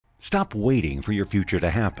Stop waiting for your future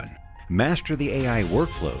to happen. Master the AI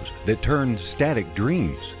workflows that turn static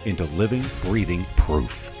dreams into living, breathing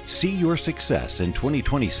proof. See your success in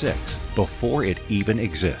 2026 before it even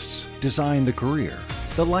exists. Design the career,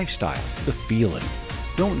 the lifestyle, the feeling.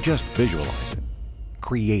 Don't just visualize it.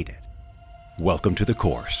 Create it. Welcome to the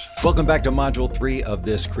course. Welcome back to Module 3 of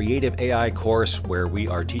this Creative AI course, where we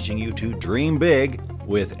are teaching you to dream big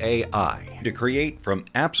with AI, to create from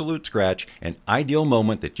absolute scratch an ideal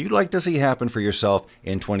moment that you'd like to see happen for yourself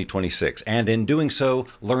in 2026. And in doing so,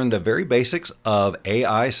 learn the very basics of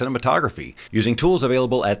AI cinematography using tools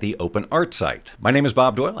available at the OpenArt site. My name is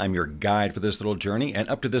Bob Doyle. I'm your guide for this little journey. And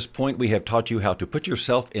up to this point, we have taught you how to put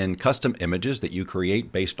yourself in custom images that you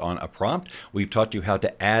create based on a prompt. We've taught you how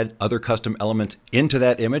to add other custom elements into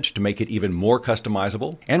that image to make it even more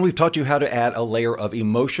customizable. And we've taught you how to add a layer of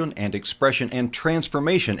emotion and expression and transformation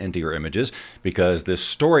into your images, because this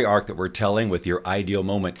story arc that we're telling with your ideal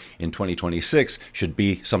moment in 2026 should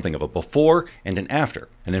be something of a before and an after.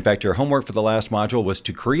 And in fact, your homework for the last module was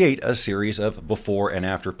to create a series of before and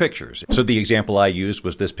after pictures. So the example I used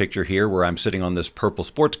was this picture here, where I'm sitting on this purple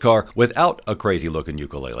sports car without a crazy looking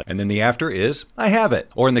ukulele. And then the after is, I have it.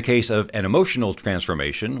 Or in the case of an emotional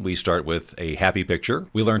transformation, we start with a happy picture.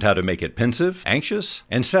 We learned how to make it pensive, anxious,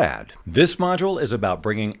 and sad. This module is about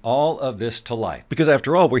bringing all of this to life, because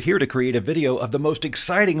after all, we're here to create a video of the most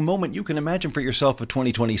exciting moment you can imagine for yourself of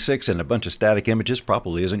 2026, and a bunch of static images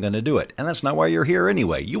probably isn't going to do it. And that's not why you're here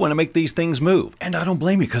anyway. You want to make these things move. And I don't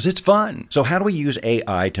blame you, because it's fun. So how do we use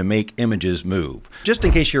AI to make images move? Just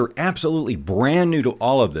in case you're absolutely brand new to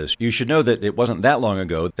all of this, you should know that it wasn't that long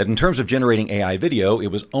ago that in terms of generating AI video, it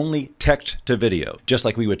was only text to video. Just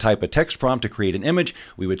like we would type a text prompt to create an image,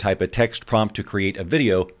 we would type a text prompt to create a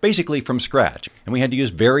video, basically from scratch. And we had to use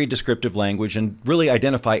very descriptive language and really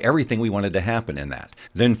identify everything we wanted to happen in that.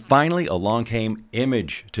 Then finally along came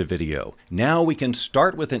image to video. Now we can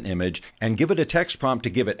start with an image and give it a text prompt to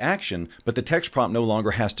give it action, but the text prompt no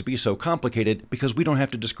longer has to be so complicated because we don't have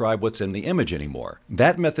to describe what's in the image anymore.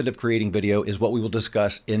 That method of creating video is what we will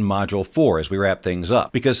discuss in Module 4 as we wrap things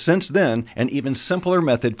up, because since then, an even simpler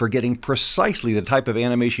method for getting precisely the type of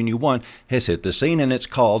animation you want has hit the scene, and it's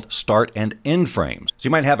called start and end frames. So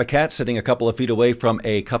you might have a cat sitting a couple of feet away from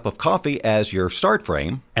a cup of coffee as your start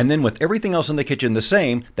frame, and then with everything else in the kitchen the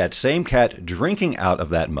same, that same cat drinking out of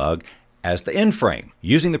that mug as the end frame.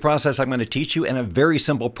 Using the process I'm going to teach you in a very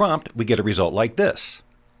simple prompt, we get a result like this.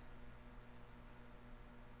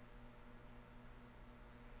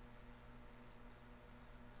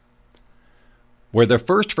 Where the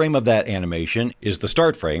first frame of that animation is the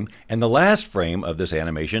start frame, and the last frame of this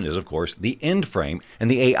animation is, of course, the end frame,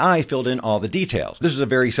 and the AI filled in all the details. This is a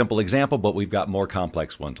very simple example, but we've got more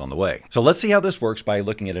complex ones on the way. So let's see how this works by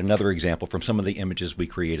looking at another example from some of the images we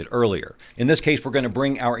created earlier. In this case, we're going to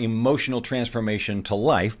bring our emotional transformation to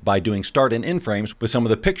life by doing start and end frames with some of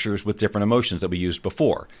the pictures with different emotions that we used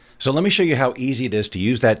before. So let me show you how easy it is to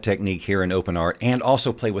use that technique here in OpenArt, and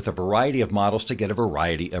also play with a variety of models to get a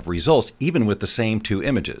variety of results, even with the same two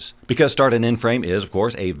images. Because start and end frame is, of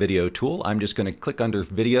course, a video tool, I'm just going to click under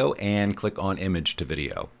video and click on image to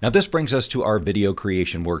video. Now this brings us to our video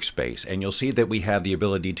creation workspace, and you'll see that we have the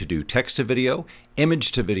ability to do text to video,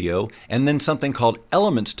 image to video, and then something called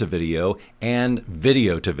elements to video and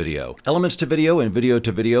video to video. Elements to video and video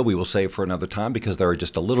to video we will save for another time, because they're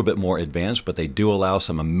just a little bit more advanced, but they do allow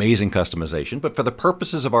some amazing customization. But for the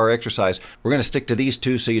purposes of our exercise, we're going to stick to these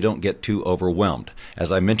two so you don't get too overwhelmed.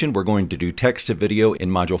 As I mentioned, we're going to do text to video in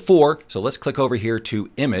Module 4, so let's click over here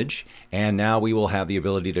to image, and now we will have the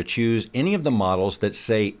ability to choose any of the models that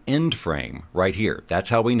say end frame right here. That's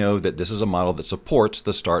how we know that this is a model that supports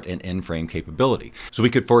the start and end frame capability. So we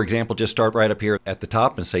could, for example, just start right up here at the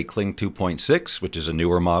top and say Kling 2.6, which is a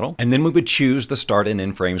newer model, and then we would choose the start and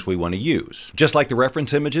end frames we want to use. Just like the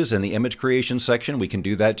reference images in the image creation section, we can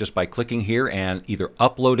do that just by clicking here and either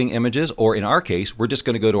uploading images, or in our case, we're just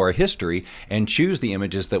going to go to our history and choose the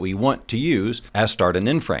images that we want to use as start and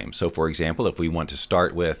end frames. So for example, if we want to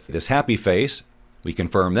start with this happy face, we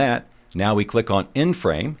confirm that. Now we click on end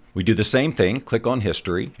frame. We do the same thing, click on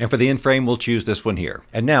history, and for the end frame, we'll choose this one here.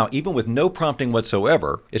 And now, even with no prompting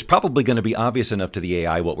whatsoever, it's probably going to be obvious enough to the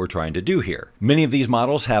AI what we're trying to do here. Many of these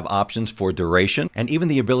models have options for duration and even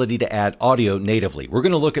the ability to add audio natively. We're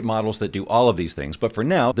going to look at models that do all of these things, but for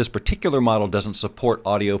now, this particular model doesn't support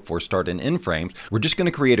audio for start and end frames. We're just going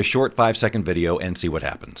to create a short 5-second video and see what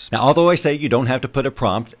happens. Now, although I say you don't have to put a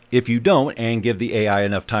prompt, if you don't and give the AI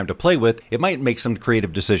enough time to play with, it might make some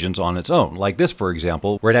creative decisions on its own. Like this, for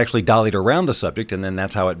example, where it actually dollied around the subject, and then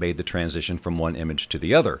that's how it made the transition from one image to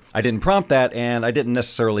the other. I didn't prompt that, and I didn't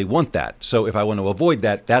necessarily want that. So if I want to avoid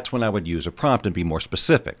that, that's when I would use a prompt and be more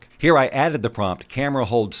specific. Here I added the prompt, camera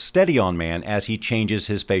holds steady on man as he changes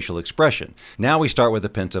his facial expression. Now we start with a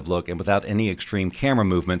pensive look, and without any extreme camera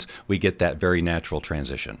movements, we get that very natural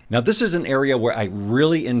transition. Now this is an area where I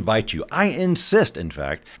really invite you, I insist in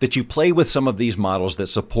fact, that you play with some of these models that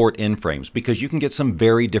support in-frames, because you can get some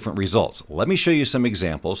very different results. Let me show you some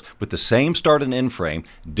examples with the same start and end frame,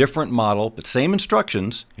 different model, but same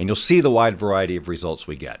instructions, and you'll see the wide variety of results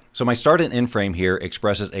we get. So my start and end frame here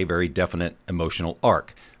expresses a very definite emotional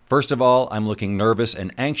arc. First of all, I'm looking nervous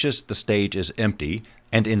and anxious, the stage is empty.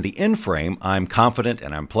 And in the end frame, I'm confident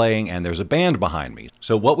and I'm playing and there's a band behind me.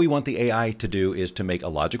 So what we want the AI to do is to make a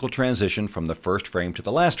logical transition from the first frame to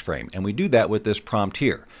the last frame. And we do that with this prompt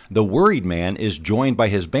here. The worried man is joined by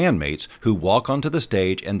his bandmates who walk onto the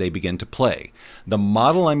stage and they begin to play. The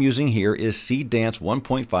model I'm using here is CDance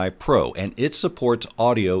 1.5 Pro and it supports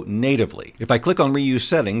audio natively. If I click on reuse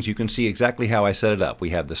settings, you can see exactly how I set it up. We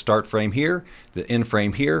have the start frame here, the end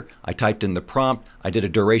frame here. I typed in the prompt. I did a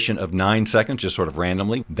duration of 9 seconds, just sort of randomly.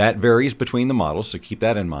 That varies between the models, so keep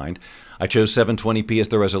that in mind. I chose 720p as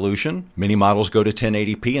the resolution. Many models go to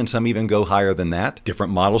 1080p and some even go higher than that.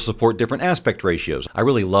 Different models support different aspect ratios. I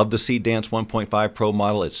really love the CDance 1.5 Pro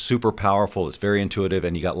model. It's super powerful, it's very intuitive,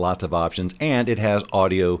 and you got lots of options, and it has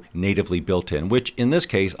audio natively built in, which in this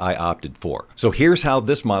case I opted for. So here's how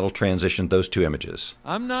this model transitioned those two images.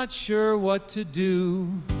 I'm not sure what to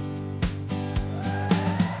do.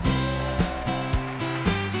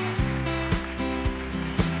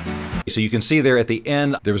 So you can see there at the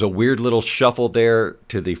end, there was a weird little shuffle there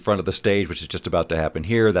to the front of the stage, which is just about to happen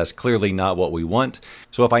here. That's clearly not what we want.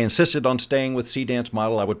 So if I insisted on staying with CDance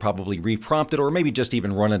model, I would probably reprompt it or maybe just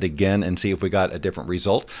even run it again and see if we got a different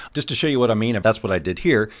result. Just to show you what I mean, if that's what I did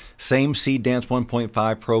here, same CDance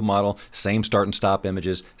 1.5 Pro model, same start and stop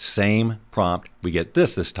images, same prompt. We get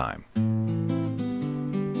this time.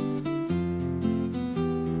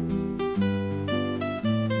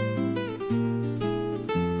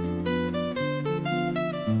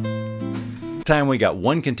 Time we got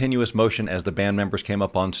one continuous motion as the band members came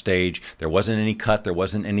up on stage. There wasn't any cut, there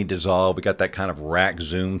wasn't any dissolve. We got that kind of rack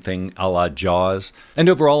zoom thing a la Jaws. And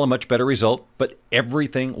overall a much better result, but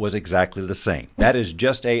everything was exactly the same. That is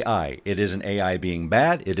just AI. It isn't AI being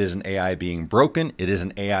bad, it isn't AI being broken, it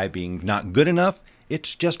isn't AI being not good enough.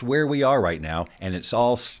 It's just where we are right now, and it's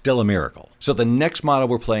all still a miracle. So the next model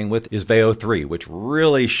we're playing with is Veo 3, which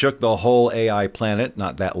really shook the whole AI planet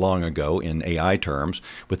not that long ago in AI terms,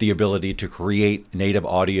 with the ability to create native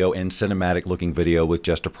audio and cinematic looking video with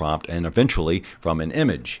just a prompt and eventually from an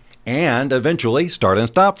image. And eventually start and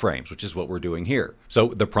stop frames, which is what we're doing here. So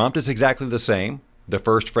the prompt is exactly the same. The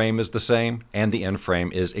first frame is the same, and the end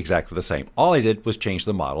frame is exactly the same. All I did was change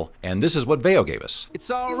the model, and this is what Veo gave us. It's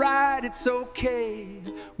all right, it's okay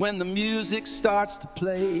when the music starts to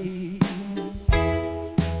play.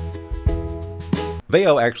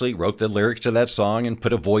 Veo actually wrote the lyrics to that song and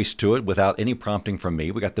put a voice to it without any prompting from me.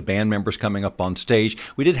 We got the band members coming up on stage.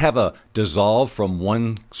 We did have a dissolve from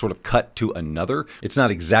one sort of cut to another. It's not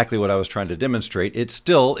exactly what I was trying to demonstrate. It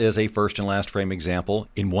still is a first and last frame example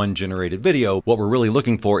in one generated video. What we're really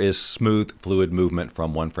looking for is smooth, fluid movement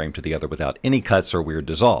from one frame to the other without any cuts or weird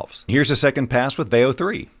dissolves. Here's a second pass with Veo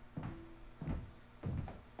 3.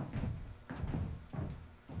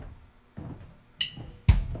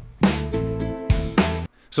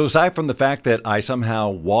 So aside from the fact that I somehow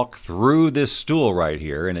walk through this stool right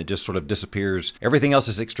here and it just sort of disappears, everything else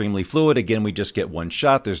is extremely fluid. Again, we just get one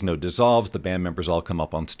shot. There's no dissolves. The band members all come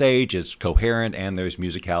up on stage. It's coherent and there's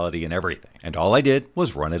musicality and everything. And all I did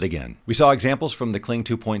was run it again. We saw examples from the Kling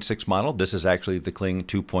 2.6 model. This is actually the Kling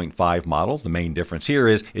 2.5 model. The main difference here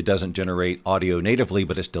is it doesn't generate audio natively,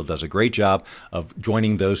 but it still does a great job of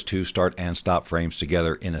joining those two start and stop frames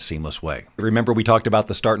together in a seamless way. Remember we talked about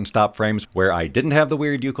the start and stop frames where I didn't have the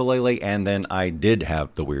weird ukulele and then I did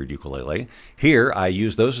have the weird ukulele. Here I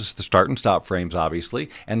use those as the start and stop frames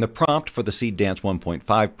obviously, and the prompt for the CDance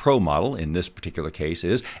 1.5 Pro model in this particular case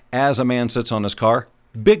is, as a man sits on his car,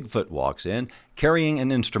 Bigfoot walks in, carrying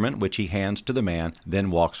an instrument which he hands to the man,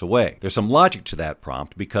 then walks away. There's some logic to that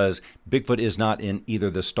prompt because Bigfoot is not in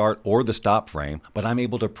either the start or the stop frame, but I'm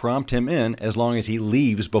able to prompt him in as long as he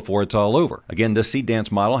leaves before it's all over. Again, this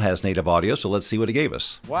CDance model has native audio, so let's see what it gave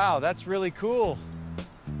us. Wow, that's really cool.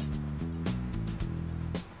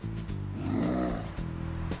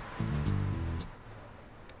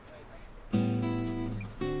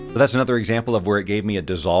 But that's another example of where it gave me a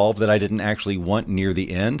dissolve that I didn't actually want near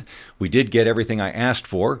the end. We did get everything I asked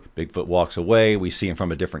for. Bigfoot walks away. We see him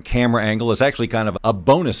from a different camera angle. It's actually kind of a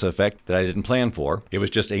bonus effect that I didn't plan for. It was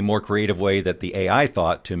just a more creative way that the AI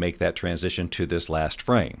thought to make that transition to this last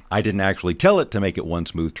frame. I didn't actually tell it to make it one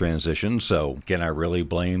smooth transition, so can I really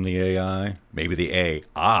blame the AI? Maybe the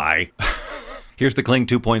AI. Here's the Kling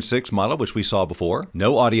 2.6 model, which we saw before.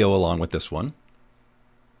 No audio along with this one.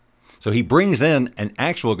 So he brings in an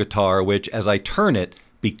actual guitar, which as I turn it,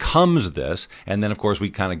 becomes this, and then of course we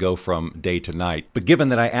kind of go from day to night. But given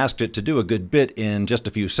that I asked it to do a good bit in just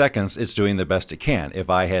a few seconds, it's doing the best it can. If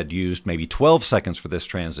I had used maybe 12 seconds for this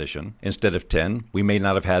transition instead of 10, we may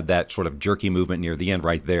not have had that sort of jerky movement near the end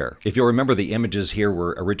right there. If you'll remember, the images here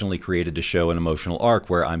were originally created to show an emotional arc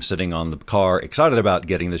where I'm sitting on the car excited about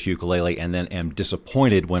getting this ukulele and then am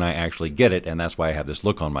disappointed when I actually get it, and that's why I have this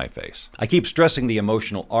look on my face. I keep stressing the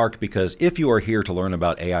emotional arc because if you are here to learn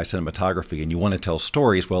about AI cinematography and you want to tell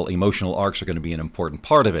stories, well, emotional arcs are going to be an important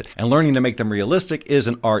part of it. And learning to make them realistic is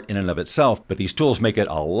an art in and of itself, but these tools make it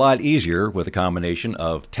a lot easier with a combination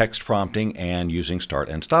of text prompting and using start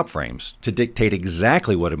and stop frames to dictate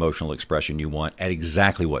exactly what emotional expression you want at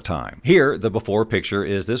exactly what time. Here, the before picture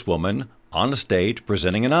is this woman on a stage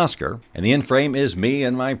presenting an Oscar, and the end frame is me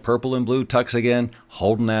in my purple and blue tux again,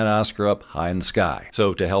 holding that Oscar up high in the sky.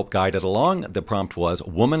 So to help guide it along, the prompt was,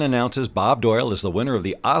 woman announces Bob Doyle is the winner of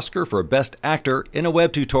the Oscar for Best Actor in a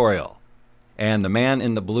web tutorial. And the man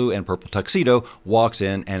in the blue and purple tuxedo walks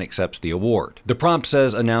in and accepts the award. The prompt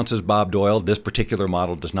says, announces Bob Doyle. This particular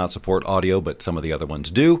model does not support audio, but some of the other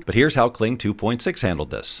ones do. But here's how Kling 2.6 handled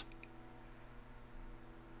this.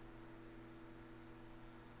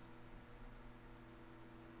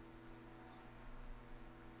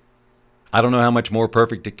 I don't know how much more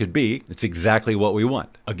perfect it could be. It's exactly what we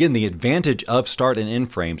want. Again, the advantage of start and end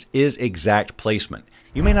frames is exact placement.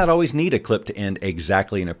 You may not always need a clip to end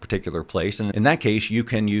exactly in a particular place, and in that case, you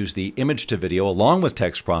can use the image to video along with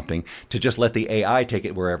text prompting to just let the AI take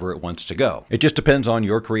it wherever it wants to go. It just depends on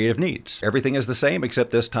your creative needs. Everything is the same,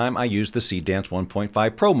 except this time I use the C-Dance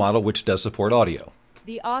 1.5 Pro model, which does support audio.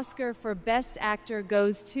 The Oscar for Best Actor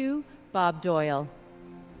goes to Bob Doyle.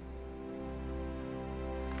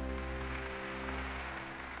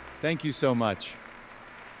 Thank you so much.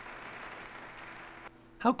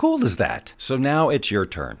 How cool is that? So now it's your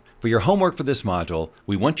turn. For your homework for this module,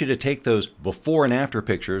 we want you to take those before and after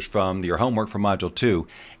pictures from your homework for Module 2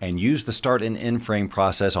 and use the start and end frame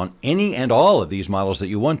process on any and all of these models that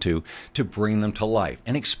you want to bring them to life.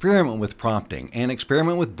 And experiment with prompting and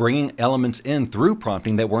experiment with bringing elements in through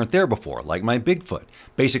prompting that weren't there before, like my Bigfoot.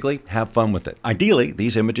 Basically, have fun with it. Ideally,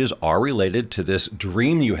 these images are related to this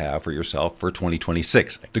dream you have for yourself for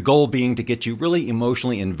 2026. The goal being to get you really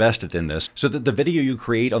emotionally invested in this so that the video you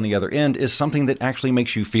create on the other end is something that actually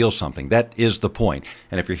makes you feel something. That is the point.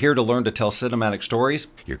 And if you're here to learn to tell cinematic stories,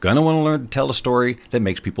 you're going to want to learn to tell a story that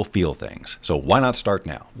makes people feel things. So why not start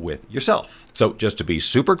now with yourself? So just to be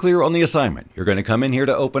super clear on the assignment, you're going to come in here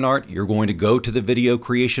to OpenArt, you're going to go to the video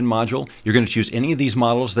creation module, you're going to choose any of these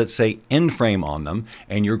models that say end frame on them,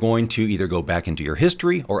 and you're going to either go back into your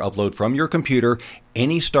history or upload from your computer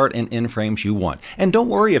any start and end frames you want. And don't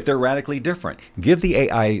worry if they're radically different. Give the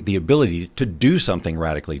AI the ability to do something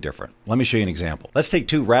radically different. Let me show you an example. Let's take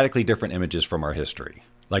two radically different images from our history.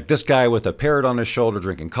 Like this guy with a parrot on his shoulder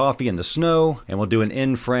drinking coffee in the snow, and we'll do an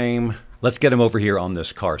end frame. Let's get him over here on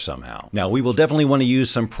this car somehow. Now, we will definitely want to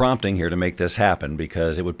use some prompting here to make this happen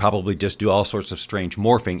because it would probably just do all sorts of strange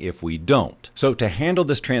morphing if we don't. So to handle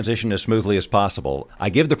this transition as smoothly as possible,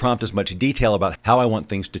 I give the prompt as much detail about how I want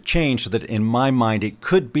things to change so that in my mind it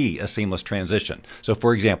could be a seamless transition. So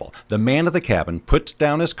for example, the man at the cabin puts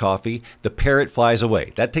down his coffee, the parrot flies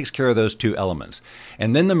away. That takes care of those two elements.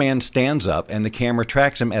 And then the man stands up and the camera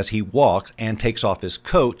tracks him as he walks and takes off his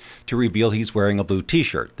coat to reveal he's wearing a blue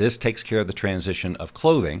t-shirt. This takes care of the transition of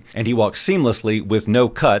clothing, and he walks seamlessly with no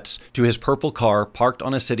cuts to his purple car parked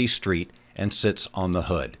on a city street and sits on the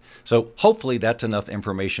hood. So hopefully that's enough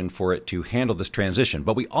information for it to handle this transition,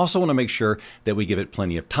 but we also want to make sure that we give it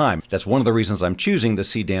plenty of time. That's one of the reasons I'm choosing the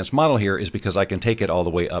C-Dance model here, is because I can take it all the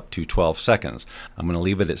way up to 12 seconds. I'm going to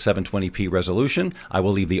leave it at 720p resolution. I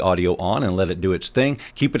will leave the audio on and let it do its thing.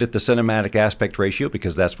 Keep it at the cinematic aspect ratio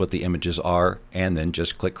because that's what the images are, and then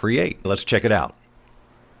just click create. Let's check it out.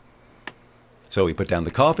 So we put down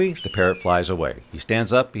the coffee, the parrot flies away. He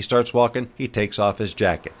stands up, he starts walking, he takes off his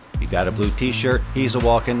jacket. He got a blue t-shirt, he's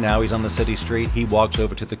walking, now he's on the city street, he walks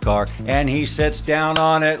over to the car, and he sits down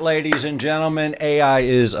on it. Ladies and gentlemen, AI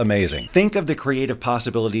is amazing. Think of the creative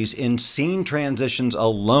possibilities in scene transitions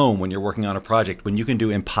alone when you're working on a project, when you can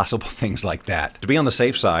do impossible things like that. To be on the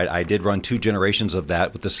safe side, I did run 2 generations of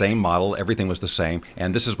that with the same model, everything was the same,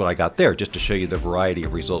 and this is what I got there, just to show you the variety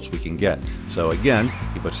of results we can get. So again,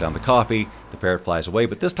 he puts down the coffee, the parrot flies away,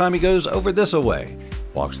 but this time he goes over this away.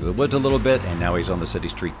 Walks through the woods a little bit, and now he's on the city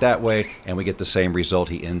street that way, and we get the same result.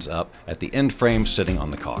 He ends up at the end frame sitting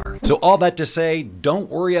on the car. So all that to say, don't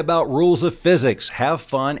worry about rules of physics. Have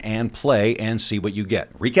fun and play and see what you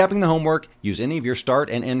get. Recapping the homework, use any of your start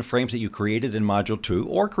and end frames that you created in Module 2,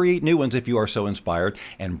 or create new ones if you are so inspired,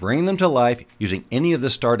 and bring them to life using any of the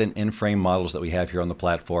start and end frame models that we have here on the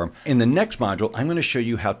platform. In the next module, I'm going to show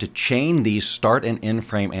you how to chain these start and end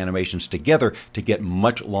frame animations together to get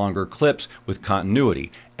much longer clips with continuity,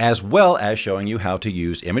 as well as showing you how to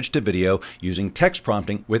use image to video using text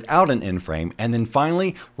prompting without an end frame. And then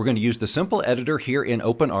finally, we're going to use the simple editor here in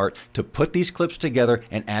OpenArt to put these clips together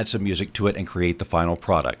and add some music to it and create the final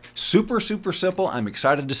product. Super, super simple. I'm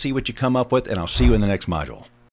excited to see what you come up with, and I'll see you in the next module.